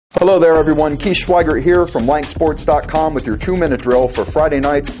Hello there, everyone. Keith Schweigert here from lanksports.com with your 2-minute drill for Friday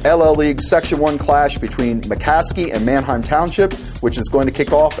night's LL League Section 1 clash between McCaskey and Manheim Township, which is going to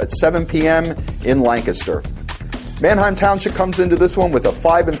kick off at 7 p.m. in Lancaster. Manheim Township comes into this one with a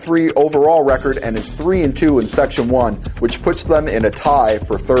 5-3 overall record and is 3-2 in Section 1, which puts them in a tie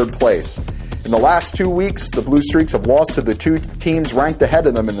for third place. In the last 2 weeks, the Blue Streaks have lost to the two teams ranked ahead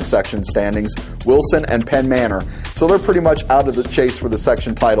of them in the section standings, Wilson and Penn Manor, so they're pretty much out of the chase for the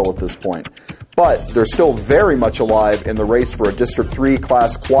section title at this point. But they're still very much alive in the race for a District 3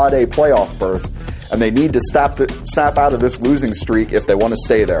 Class Quad A playoff berth, and they need to snap out of this losing streak if they want to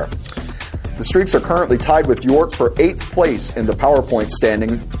stay there. The Streaks are currently tied with York for 8th place in the PowerPoint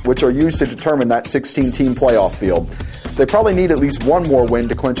standing, which are used to determine that 16-team playoff field. They probably need at least one more win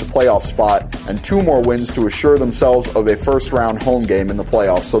to clinch a playoff spot and 2 more wins to assure themselves of a first-round home game in the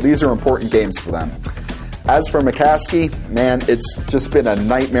playoffs, so these are important games for them. As for McCaskey, man, it's just been a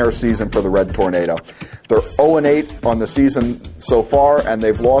nightmare season for the Red Tornado. They're 0-8 on the season so far, and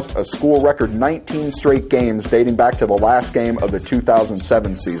they've lost a school record 19 straight games dating back to the last game of the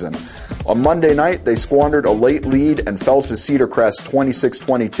 2007 season. On Monday night, they squandered a late lead and fell to Cedar Crest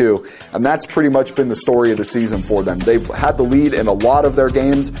 26-22, and that's pretty much been the story of the season for them. They've had the lead in a lot of their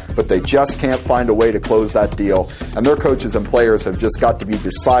games, but they just can't find a way to close that deal, and their coaches and players have just got to be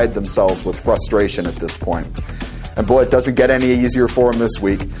beside themselves with frustration at this point. And boy, it doesn't get any easier for him this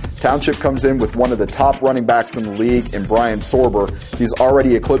week. Township comes in with one of the top running backs in the league in Brian Sorber. He's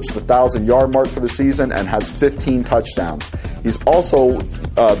already eclipsed the 1,000-yard mark for the season and has 15 touchdowns. He's also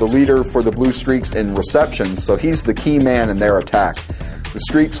the leader for the Blue Streaks in receptions, so he's the key man in their attack. The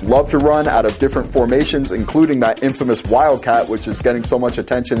Streaks love to run out of different formations, including that infamous Wildcat, which is getting so much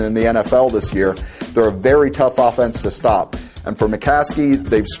attention in the NFL this year. They're a very tough offense to stop. And for McCaskey,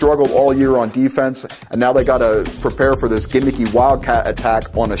 they've struggled all year on defense, and now they got to prepare for this gimmicky Wildcat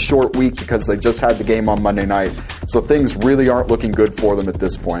attack on a short week because they just had the game on Monday night. So things really aren't looking good for them at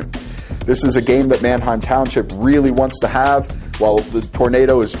this point. This is a game that Manheim Township really wants to have, while the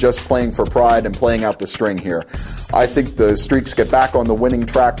Tornado is just playing for pride and playing out the string here. I think the Streaks get back on the winning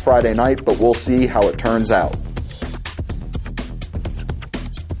track Friday night, but we'll see how it turns out.